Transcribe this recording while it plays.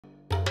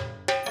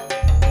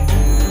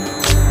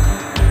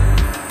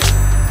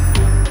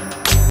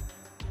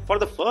For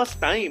the first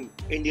time,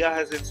 India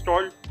has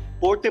installed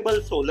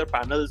portable solar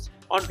panels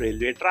on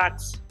railway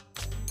tracks.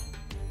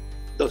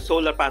 The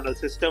solar panel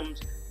systems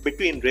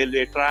between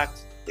railway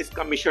tracks is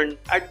commissioned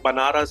at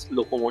Banaras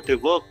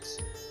Locomotive Works,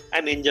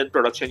 an engine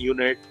production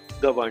unit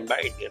governed by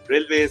Indian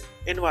Railways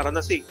in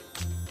Varanasi.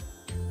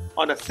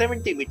 On a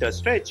 70-meter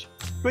stretch,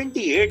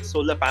 28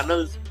 solar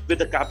panels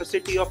with a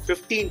capacity of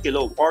 15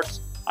 kilowatts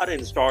are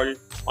installed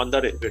on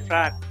the railway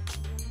track.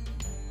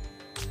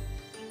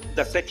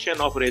 The section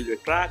of railway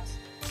tracks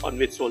on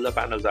which solar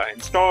panels are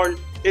installed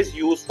is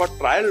used for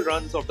trial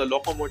runs of the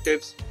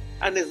locomotives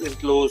and is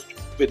enclosed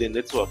within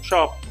its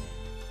workshop.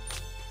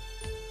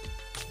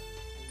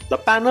 The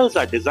panels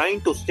are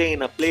designed to stay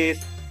in a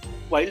place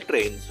while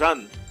trains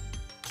run.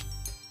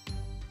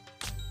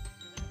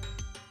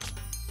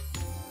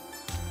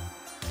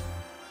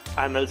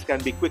 Panels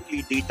can be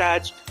quickly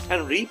detached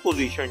and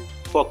repositioned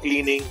for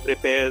cleaning,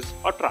 repairs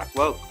or track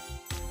work,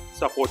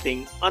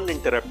 supporting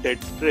uninterrupted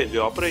railway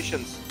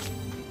operations.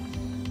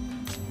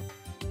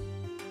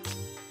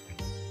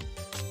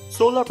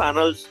 Solar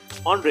panels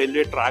on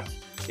railway tracks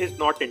is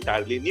not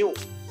entirely new.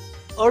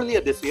 Earlier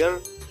this year,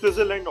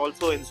 Switzerland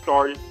also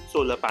installed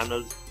solar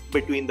panels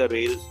between the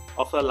rails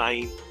of a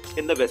line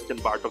in the western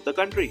part of the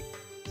country.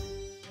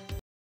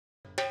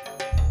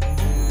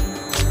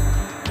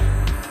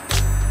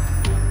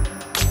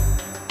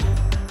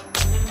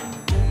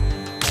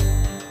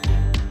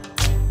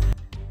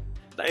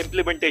 The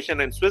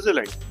implementation in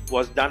Switzerland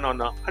was done on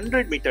a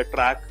 100-meter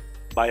track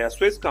by a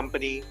Swiss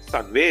company,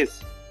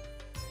 Sunways.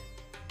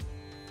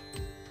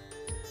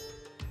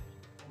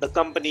 The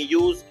company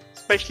used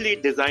specially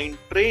designed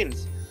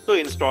trains to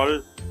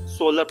install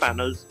solar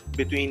panels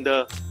between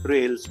the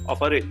rails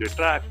of a railway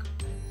track.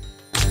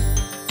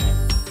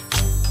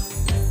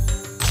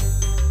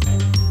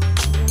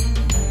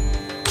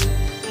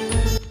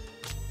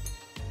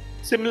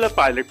 Similar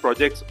pilot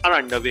projects are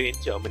underway in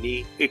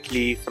Germany,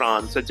 Italy,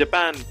 France, and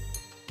Japan.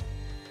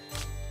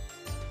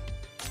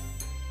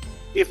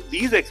 If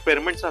these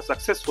experiments are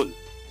successful,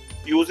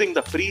 using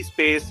the free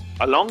space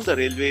along the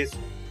railways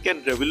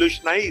can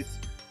revolutionize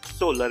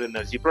solar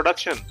energy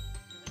production.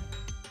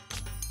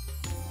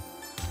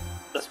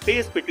 The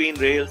space between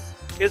rails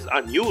is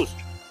unused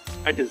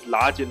and is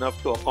large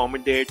enough to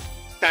accommodate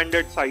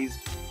standard-sized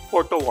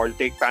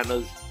photovoltaic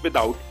panels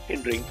without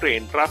hindering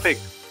train traffic.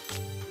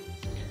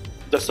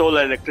 The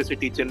solar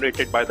electricity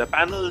generated by the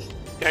panels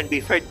can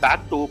be fed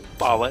back to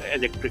power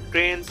electric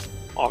trains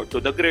or to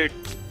the grid.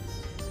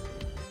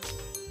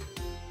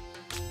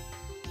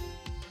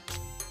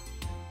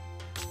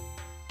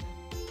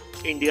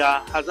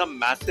 India has a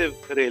massive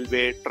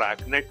railway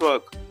track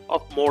network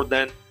of more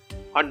than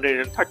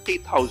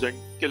 130,000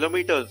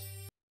 kilometers.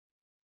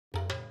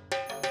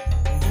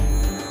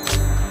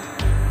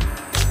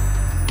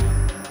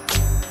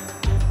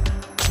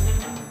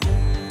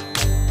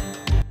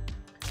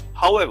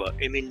 However,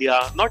 in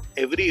India, not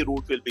every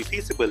route will be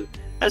feasible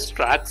as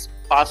tracks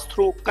pass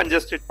through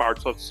congested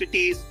parts of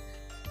cities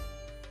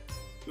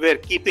where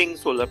keeping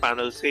solar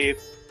panels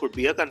safe could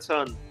be a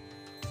concern.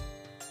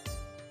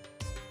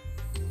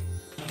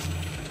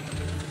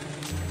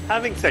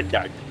 Having said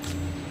that,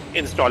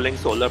 installing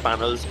solar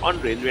panels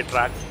on railway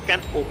tracks can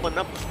open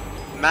up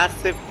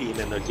massive clean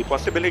energy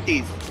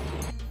possibilities.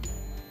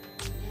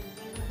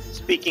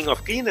 Speaking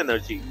of clean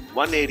energy,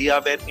 one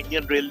area where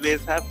Indian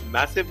Railways have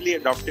massively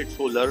adopted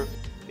solar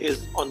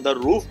is on the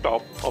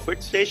rooftop of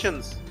its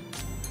stations.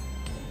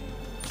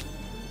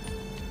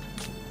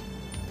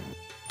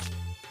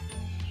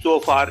 So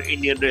far,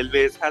 Indian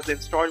Railways has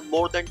installed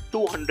more than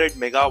 200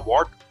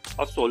 megawatt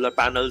of solar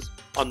panels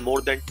on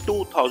more than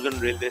 2,000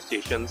 railway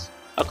stations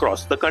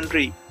across the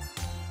country.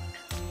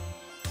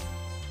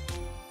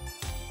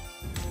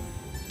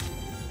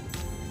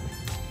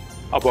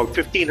 About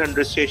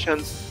 1,500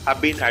 stations have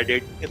been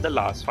added in the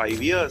last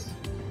 5 years.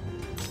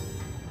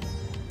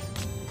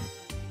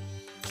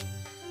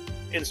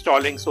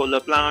 Installing solar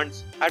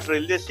plants at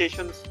railway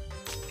stations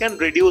can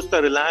reduce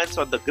the reliance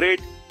on the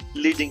grid,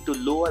 leading to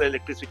lower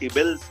electricity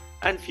bills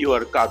and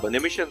fewer carbon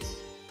emissions.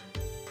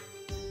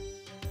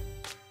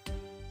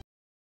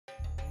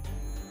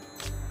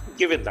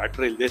 Given that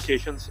railway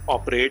stations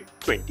operate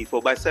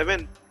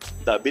 24/7,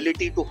 the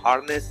ability to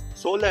harness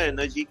solar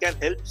energy can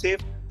help save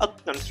a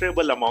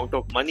considerable amount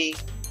of money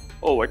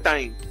over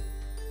time.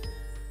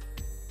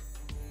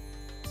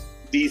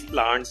 These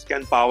plants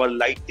can power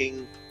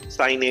lighting,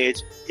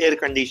 signage, air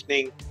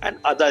conditioning, and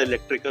other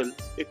electrical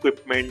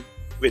equipment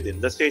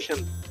within the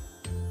station,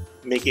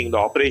 making the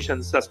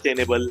operation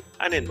sustainable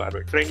and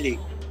environment friendly.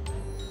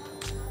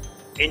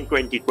 In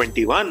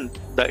 2021,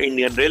 the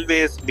Indian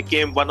Railways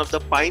became one of the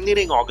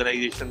pioneering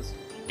organizations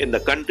in the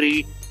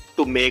country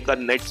to make a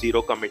net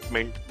zero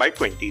commitment by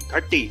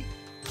 2030.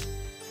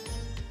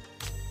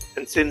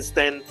 And since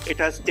then, it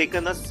has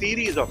taken a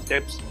series of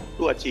steps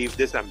to achieve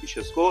this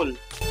ambitious goal.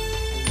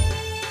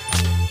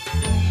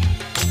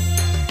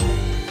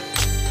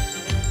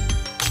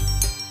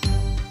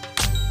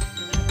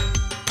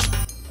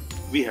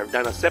 We have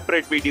done a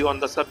separate video on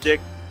the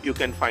subject. You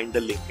can find the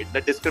link in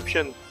the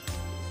description.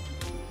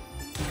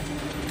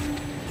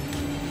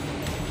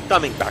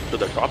 Coming back to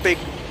the topic,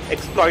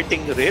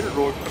 exploiting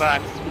railroad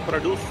tracks to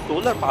produce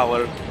solar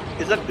power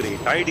is a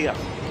great idea.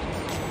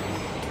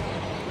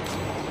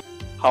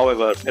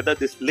 However, whether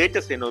this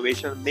latest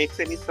innovation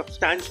makes any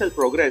substantial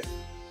progress,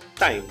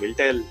 time will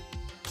tell.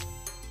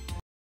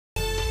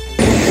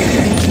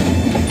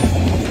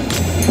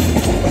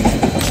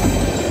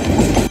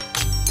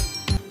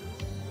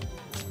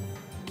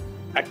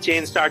 At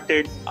Chain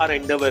Started, our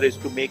endeavor is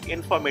to make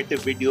informative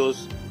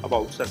videos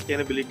about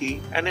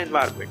sustainability and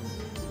environment.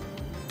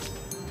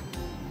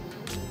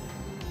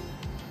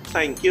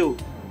 Thank you.